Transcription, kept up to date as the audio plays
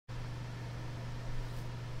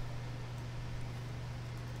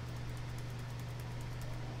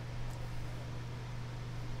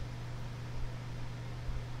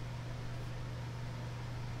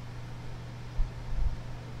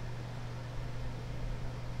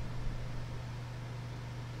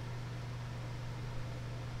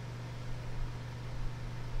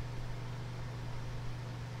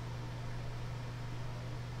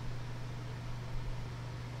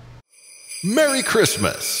Merry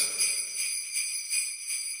Christmas!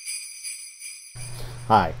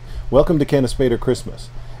 Hi, welcome to Can a Spader Christmas.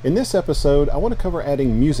 In this episode, I want to cover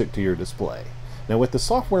adding music to your display. Now with the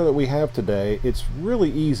software that we have today, it's really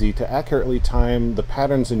easy to accurately time the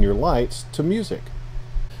patterns in your lights to music.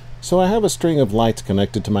 So I have a string of lights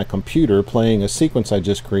connected to my computer playing a sequence I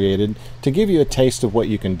just created to give you a taste of what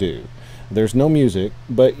you can do. There's no music,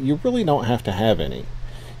 but you really don't have to have any.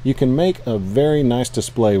 You can make a very nice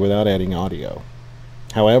display without adding audio.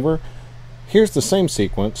 However, here's the same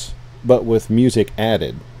sequence, but with music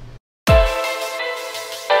added.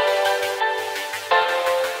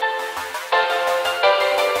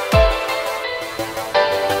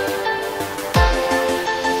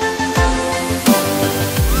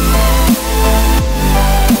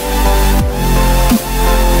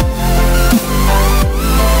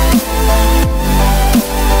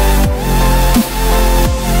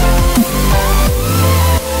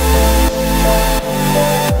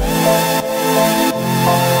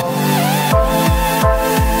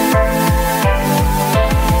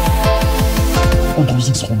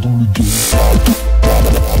 ANDROZIIX rentre dans le game.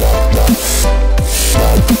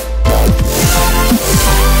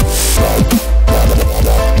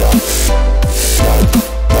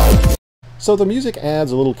 So the music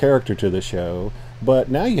adds a little character to the show, but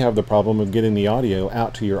now you have the problem of getting the audio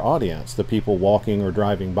out to your audience, the people walking or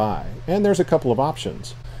driving by. And there's a couple of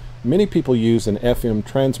options. Many people use an FM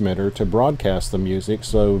transmitter to broadcast the music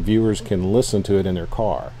so viewers can listen to it in their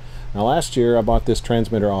car. Now last year I bought this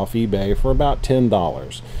transmitter off eBay for about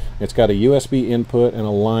 $10. It's got a USB input and a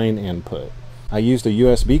line input. I used a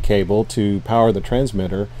USB cable to power the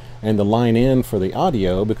transmitter and the line in for the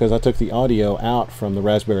audio because I took the audio out from the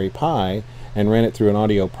Raspberry Pi and ran it through an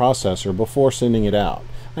audio processor before sending it out.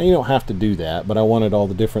 Now you don't have to do that, but I wanted all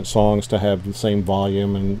the different songs to have the same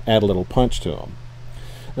volume and add a little punch to them.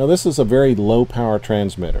 Now this is a very low power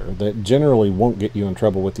transmitter that generally won't get you in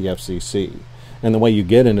trouble with the FCC. And the way you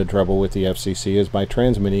get into trouble with the FCC is by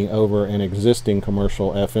transmitting over an existing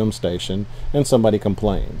commercial FM station and somebody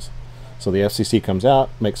complains. So the FCC comes out,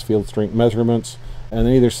 makes field strength measurements, and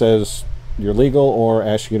then either says you're legal or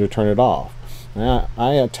asks you to turn it off. Now,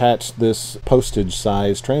 I attached this postage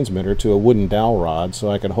size transmitter to a wooden dowel rod so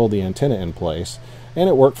I could hold the antenna in place, and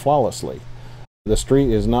it worked flawlessly. The street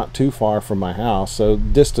is not too far from my house, so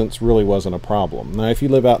distance really wasn't a problem. Now if you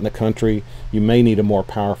live out in the country, you may need a more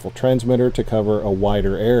powerful transmitter to cover a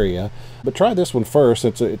wider area, but try this one first.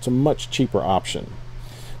 It's a much cheaper option.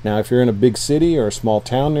 Now if you're in a big city or a small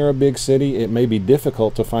town near a big city, it may be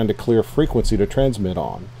difficult to find a clear frequency to transmit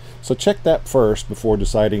on. So check that first before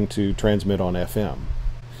deciding to transmit on FM.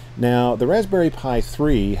 Now the Raspberry Pi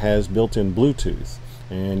 3 has built-in Bluetooth.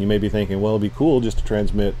 And you may be thinking, well, it'd be cool just to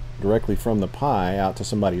transmit directly from the Pi out to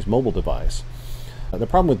somebody's mobile device. The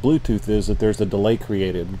problem with Bluetooth is that there's a delay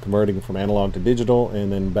created, converting from analog to digital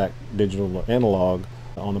and then back digital to analog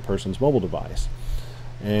on the person's mobile device.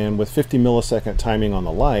 And with 50 millisecond timing on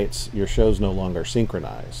the lights, your show's no longer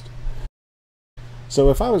synchronized. So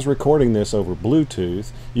if I was recording this over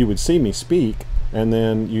Bluetooth, you would see me speak, and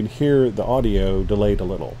then you'd hear the audio delayed a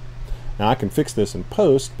little. Now I can fix this in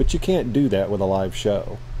post, but you can't do that with a live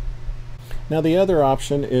show. Now the other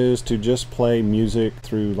option is to just play music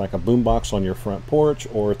through like a boombox on your front porch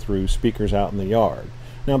or through speakers out in the yard.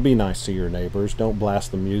 Now be nice to your neighbors, don't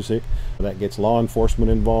blast the music. That gets law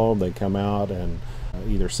enforcement involved. They come out and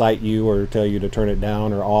either cite you or tell you to turn it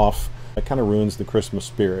down or off. That kind of ruins the Christmas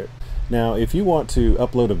spirit. Now if you want to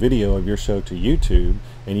upload a video of your show to YouTube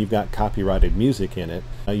and you've got copyrighted music in it,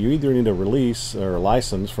 you either need a release or a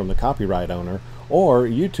license from the copyright owner, or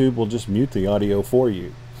YouTube will just mute the audio for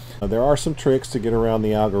you. There are some tricks to get around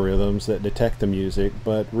the algorithms that detect the music,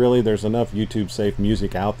 but really there's enough YouTube safe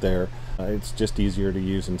music out there. It's just easier to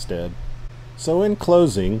use instead. So in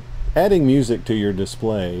closing, adding music to your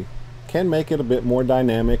display can make it a bit more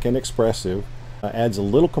dynamic and expressive, adds a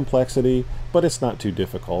little complexity, but it's not too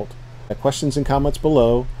difficult. Questions and comments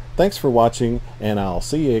below. Thanks for watching, and I'll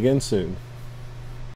see you again soon.